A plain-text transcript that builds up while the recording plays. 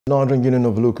Northern Union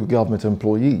of Local Government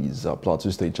Employees, Plateau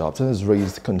State Chapter, has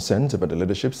raised concerns about the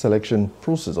leadership selection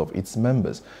process of its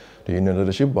members. The union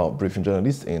leadership, while briefing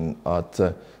journalists at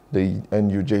the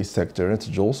NULGE Secretariat,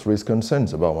 Jos raised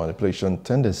concerns about manipulation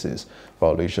tendencies,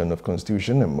 violation of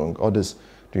constitution, among others.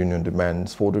 The union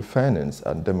demands for the fairness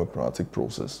and democratic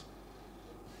process.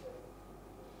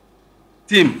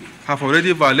 Team have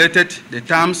already violated the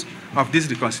terms of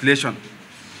this reconciliation,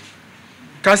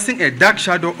 casting a dark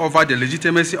shadow over the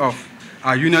legitimacy of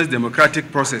our union's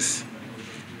democratic process.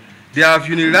 They have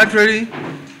unilaterally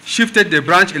shifted the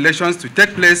branch elections to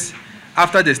take place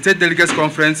after the State Delegates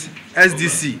Conference,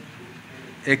 SDC,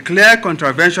 a clear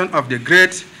contravention of the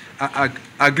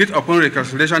agreed upon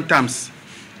reconciliation terms.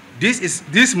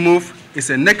 This move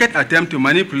is a naked attempt to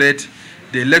manipulate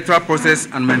the electoral process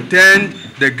and maintain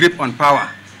the grip on power.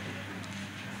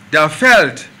 They have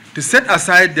failed to set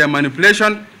aside their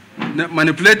manipulated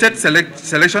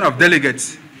selection of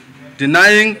delegates,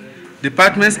 denying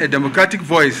departments a democratic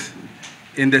voice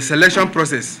in the selection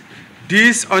process.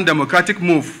 This undemocratic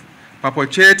move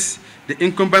perpetuates the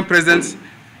incumbent president's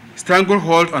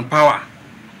stranglehold on power,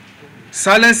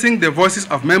 silencing the voices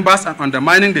of members and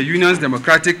undermining the union's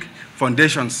democratic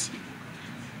foundations.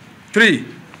 3,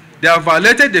 they have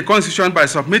violated the Constitution by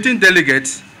submitting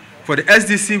delegates for the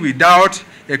SDC without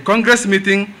a Congress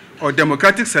meeting or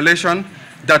democratic selection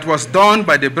that was done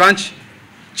by the branch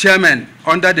chairman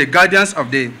under the guidance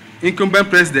of the incumbent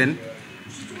president.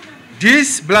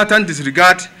 This blatant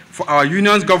disregard for our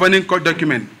union's governing code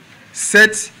document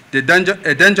sets a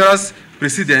dangerous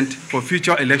precedent for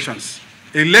future elections.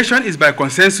 Election is by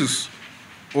consensus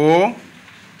or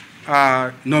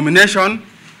nomination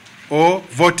or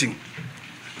voting.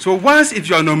 So once if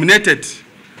you are nominated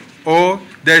or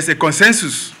there is a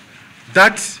consensus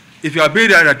that if you are being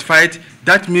ratified,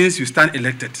 that means you stand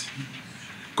elected.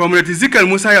 Comrade Ezekiel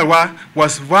Musa Yalwa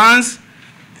was once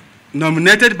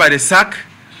nominated by the SAC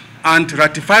and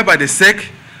ratified by the SEC,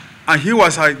 and he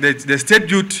was the state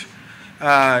youth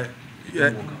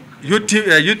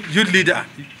leader,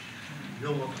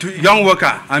 young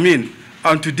worker,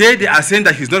 And today they are saying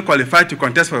that he's not qualified to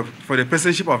contest for the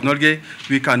presidentship of NULGE.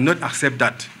 We cannot accept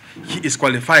that. He is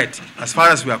qualified as far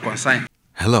as we are concerned.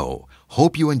 Hello.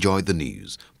 Hope you enjoyed the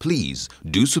news. Please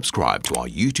do subscribe to our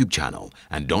YouTube channel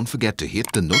and don't forget to hit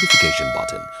the notification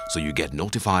button so you get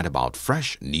notified about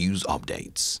fresh news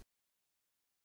updates.